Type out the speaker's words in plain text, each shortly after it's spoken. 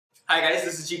Hi guys,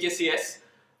 this is GKCS.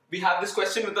 We have this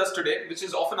question with us today, which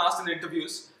is often asked in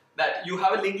interviews, that you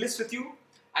have a linked list with you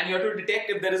and you have to detect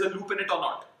if there is a loop in it or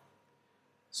not.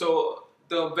 So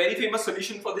the very famous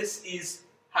solution for this is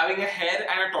having a hare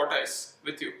and a tortoise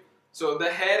with you. So the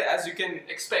hare, as you can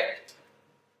expect,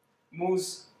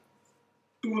 moves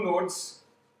 2 nodes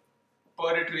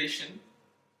per iteration.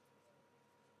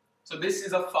 So this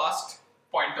is a fast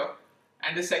pointer,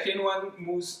 and the second one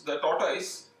moves, the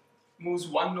tortoise moves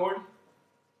 1 node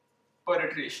per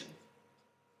iteration.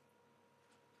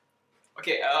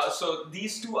 Okay, so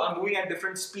these two are moving at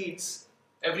different speeds.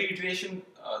 Every iteration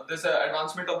there's an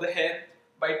advancement of the hare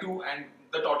by 2 and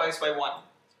the tortoise by 1.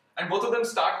 And both of them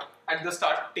start at the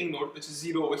starting node, which is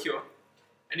 0 over here.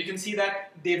 And you can see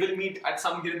that they will meet at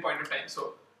some given point of time.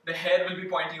 So the hare will be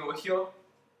pointing over here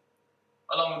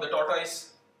along with the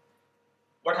tortoise.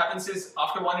 What happens is,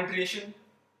 after 1 iteration,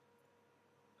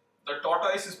 the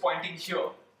tortoise is pointing here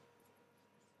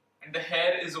and the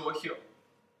hare is over here.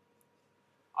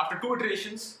 After 2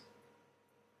 iterations,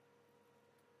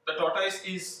 the tortoise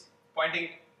is pointing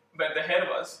where the hare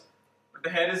was, but the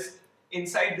hare is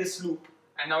inside this loop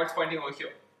and now it's pointing over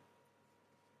here.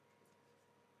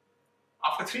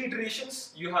 After 3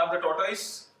 iterations, you have the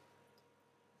tortoise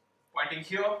pointing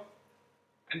here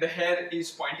and the hare is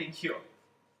pointing here.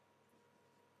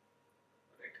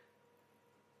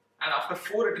 And after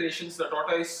 4 iterations, the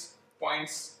tortoise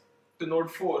points to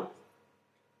node 4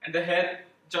 and the hare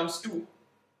jumps 2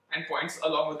 and points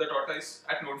along with the tortoise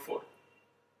at node 4.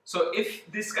 So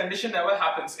if this condition never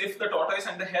happens, if the tortoise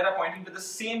and the hare are pointing to the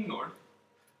same node,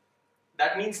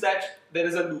 that means that there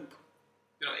is a loop.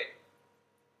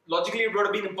 Logically it would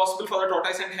have been impossible for the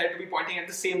tortoise and hare to be pointing at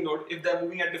the same node if they are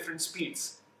moving at different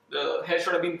speeds. The hare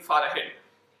should have been far ahead.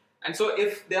 And so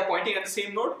if they are pointing at the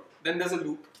same node, then there's a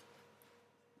loop.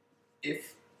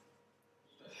 If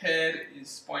the hare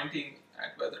is pointing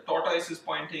at where the tortoise is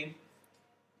pointing,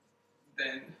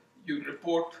 then you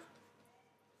report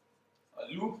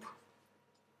a loop.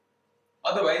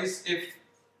 Otherwise, if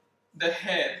the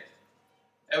hare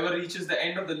ever reaches the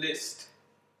end of the list,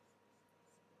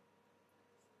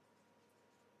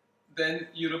 then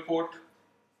you report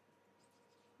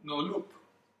no loop.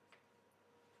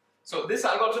 So this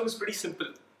algorithm is pretty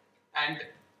simple and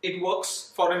it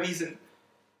works for a reason.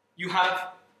 You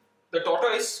have the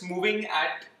tortoise moving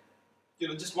at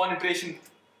just 1 iteration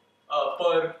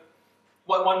per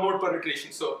one node per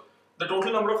iteration. So the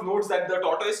total number of nodes that the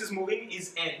tortoise is moving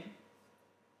is n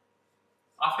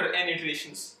after n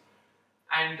iterations,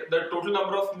 and the total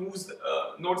number of nodes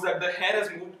that the hare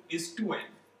has moved is 2n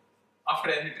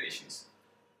after n iterations.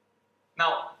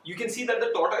 Now you can see that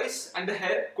the tortoise and the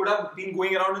hare could have been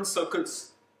going around in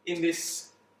circles in this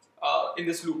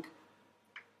loop.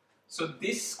 So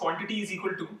this quantity is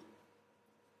equal to,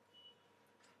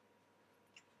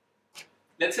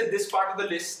 let's say this part of the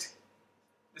list,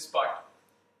 this part,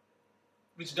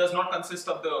 which does not consist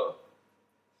of the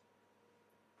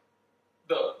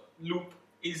loop,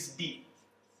 is d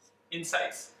in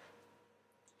size.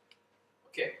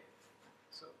 Okay,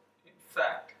 so in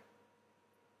fact,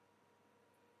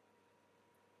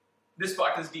 this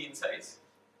part is d in size,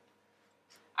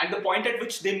 and the point at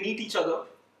which they meet each other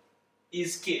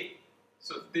is k.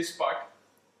 So this part,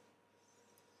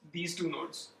 these 2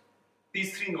 nodes,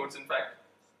 these 3 nodes in fact,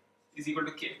 is equal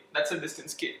to k. That's the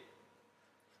distance k.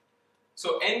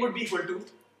 So n would be equal to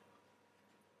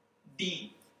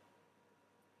d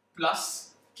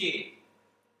plus k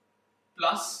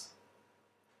plus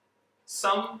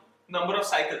some number of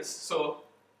cycles. So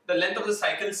the length of the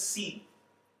cycle c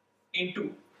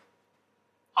into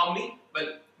how many?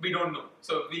 Well, we don't know.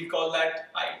 So we'll call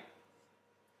that I.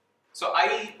 So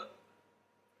I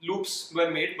loops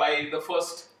were made by the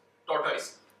first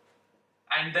tortoise,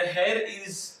 and the hare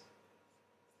is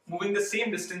moving the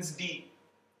same distance d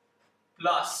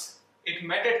plus, it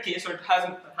met at k, so it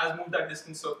has moved that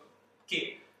distance, so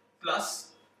k,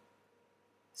 plus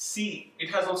c, it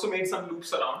has also made some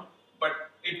loops around, but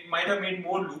it might have made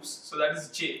more loops, so that is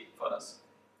j for us.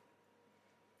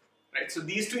 Right, so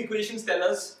these 2 equations tell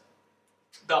us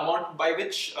the amount by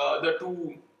which the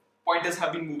 2 pointers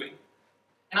have been moving.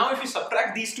 Now if you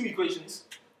subtract these 2 equations,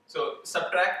 so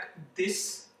subtract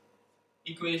this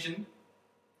equation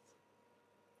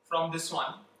from this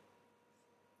one,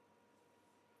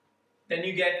 then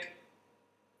you get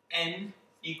n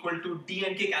equal to d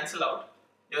and k cancel out,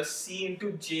 your c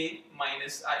into j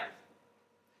minus I.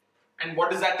 And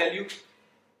what does that tell you?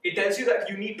 It tells you that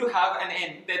you need to have an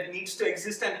n, there needs to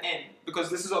exist an n, because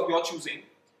this is of your choosing,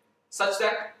 such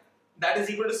that that is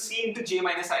equal to c into j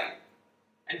minus I.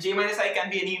 And j minus I can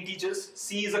be any integers,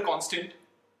 c is a constant.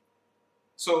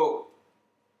 So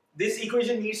this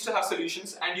equation needs to have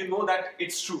solutions, and you know that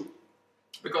it's true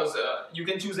because you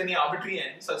can choose any arbitrary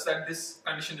n such that this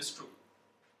condition is true.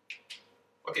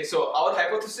 Okay, so our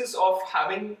hypothesis of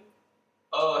having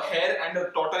a hare and a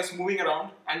tortoise moving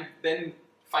around and then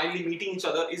finally meeting each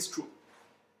other is true.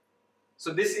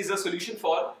 So this is a solution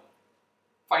for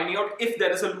finding out if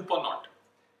there is a loop or not.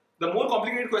 The more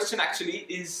complicated question actually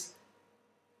is,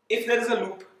 if there is a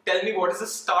loop, tell me what is the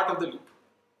start of the loop.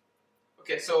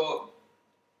 Okay, so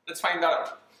let's find that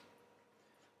out.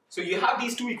 So you have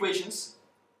these two equations,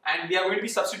 and we are going to be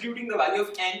substituting the value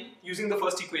of n using the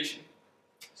first equation.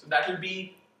 So that will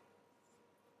be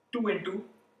 2 into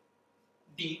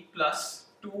d plus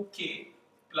 2k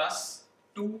plus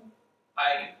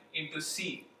 2I into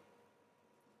c.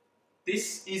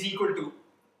 This is equal to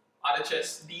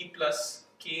RHS d plus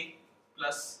k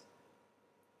plus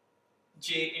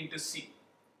j into c.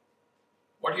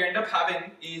 What you end up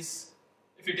having is,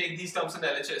 if you take these terms in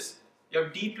LHS, you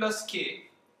have d plus k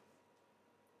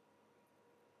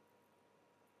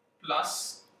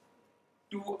plus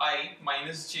 2I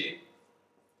minus j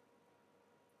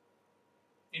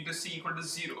into c equal to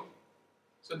 0.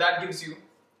 So that gives you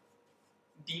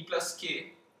d plus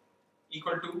k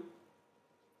equal to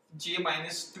j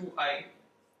minus 2I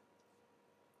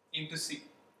into c.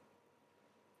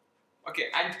 Okay,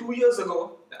 and 2 years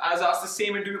ago, I was asked the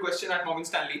same interview question at Morgan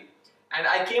Stanley, and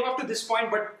I came up to this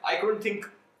point, but I couldn't think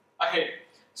ahead.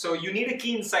 So you need a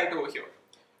key insight over here.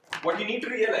 What you need to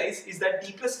realize is that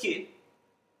d plus k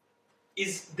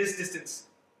is this distance,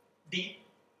 d,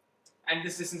 and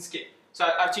this distance k. So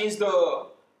I've changed the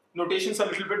notations a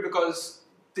little bit because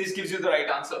this gives you the right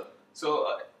answer.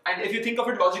 So, and if you think of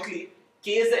it logically,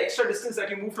 k is the extra distance that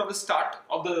you move from the start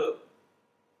of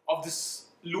this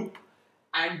loop,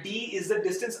 and d is the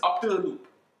distance up to the loop.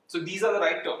 So these are the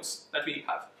right terms that we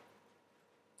have.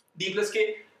 D plus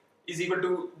k is equal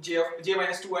to j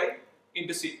minus 2I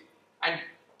into c. And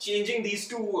changing these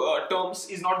two terms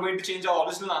is not going to change our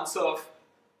original answer of,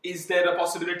 is there a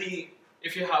possibility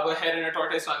if you have a hare and a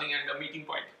tortoise running and a meeting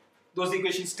point? Those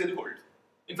equations still hold.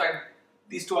 In fact,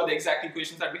 these two are the exact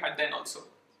equations that we had then also.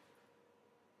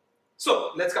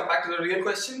 So let's come back to the real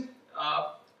question.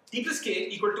 D plus k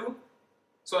equal to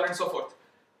so on and so forth.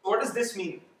 What does this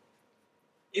mean?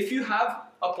 If you have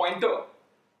a pointer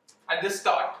at the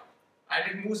start and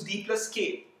it moves d plus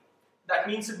k, that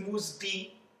means it moves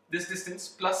d, this distance,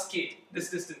 plus k,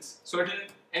 this distance. So it will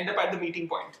end up at the meeting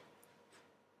point.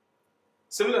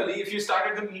 Similarly, if you start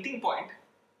at the meeting point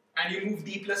and you move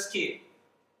d plus k,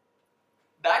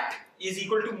 that is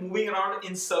equal to moving around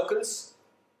in circles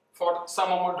for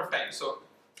some amount of time. So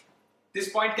this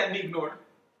point can be ignored.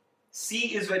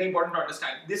 C is very important to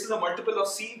understand. This is a multiple of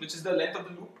c, which is the length of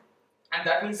the loop, and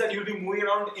that means that you'll be moving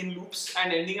around in loops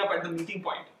and ending up at the meeting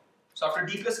point. So after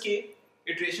d plus k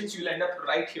iterations, you'll end up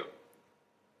right here.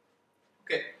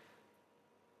 Okay.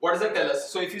 What does that tell us?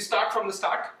 So if you start from the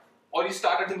start or you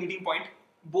start at the meeting point,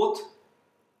 both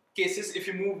cases, if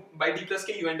you move by d plus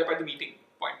k, you end up at the meeting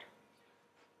point.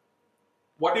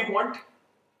 What we want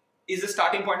is the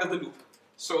starting point of the loop.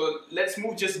 So let's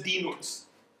move just d nodes.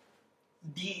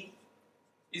 D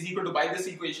is equal to, by this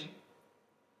equation,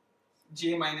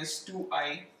 j minus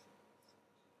 2I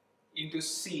into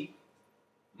c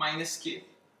minus k.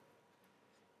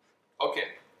 Okay.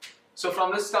 So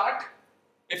from the start,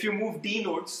 if you move d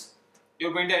nodes,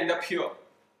 you're going to end up here.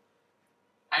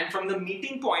 And from the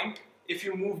meeting point, if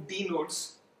you move d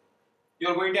nodes,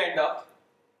 you're going to end up,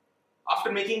 after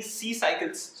making c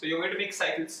cycles, so you're going to make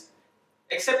cycles,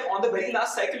 except on the very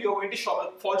last cycle, you're going to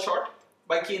fall short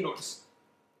by k nodes.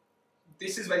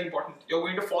 This is very important. You're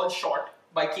going to fall short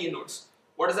by k nodes.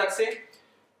 What does that say?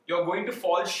 You're going to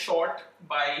fall short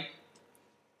by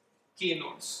k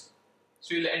nodes.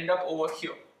 So you'll end up over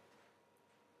here.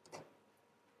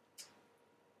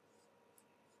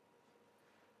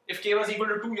 If k was equal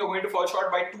to 2, you're going to fall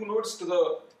short by 2 nodes to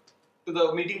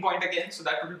the meeting point again, so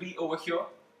that will be over here.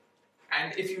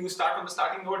 And if you start from the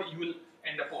starting node, you will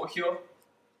end up over here.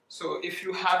 So if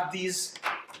you have these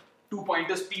 2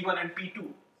 pointers P1 and P2,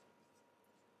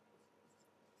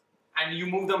 and you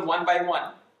move them one by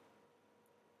one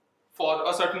for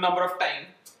a certain number of time,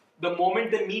 the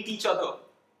moment they meet each other,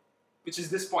 which is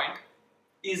this point,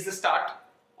 is the start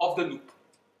of the loop.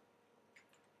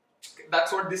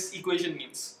 That's what this equation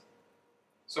means.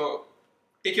 So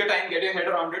take your time, get your head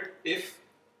around it. If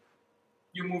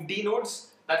you move d nodes,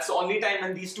 that's the only time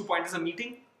when these 2 pointers are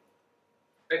meeting.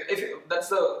 That's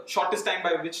the shortest time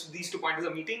by which these 2 pointers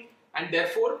are meeting, and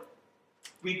therefore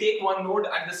we take one node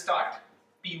at the start,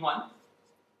 P1,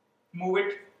 move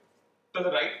it to the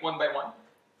right one by one,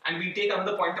 and we take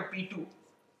another pointer P2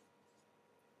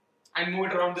 and move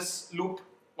it around this loop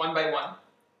one by one.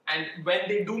 And when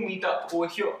they do meet up over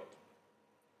here,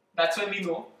 that's when we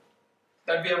know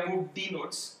that we have moved D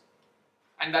nodes,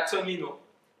 and that's when we know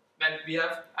that we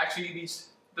have actually reached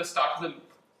the start of the loop.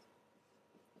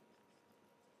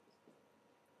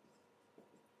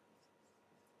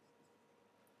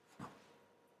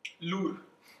 Loop.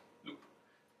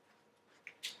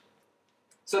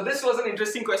 So this was an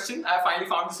interesting question. I finally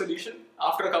found the solution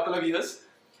after a couple of years.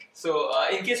 So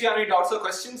in case you have any doubts or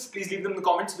questions, please leave them in the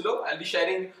comments below. I'll be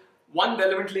sharing one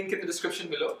relevant link in the description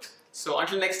below. So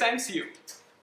until next time, see you.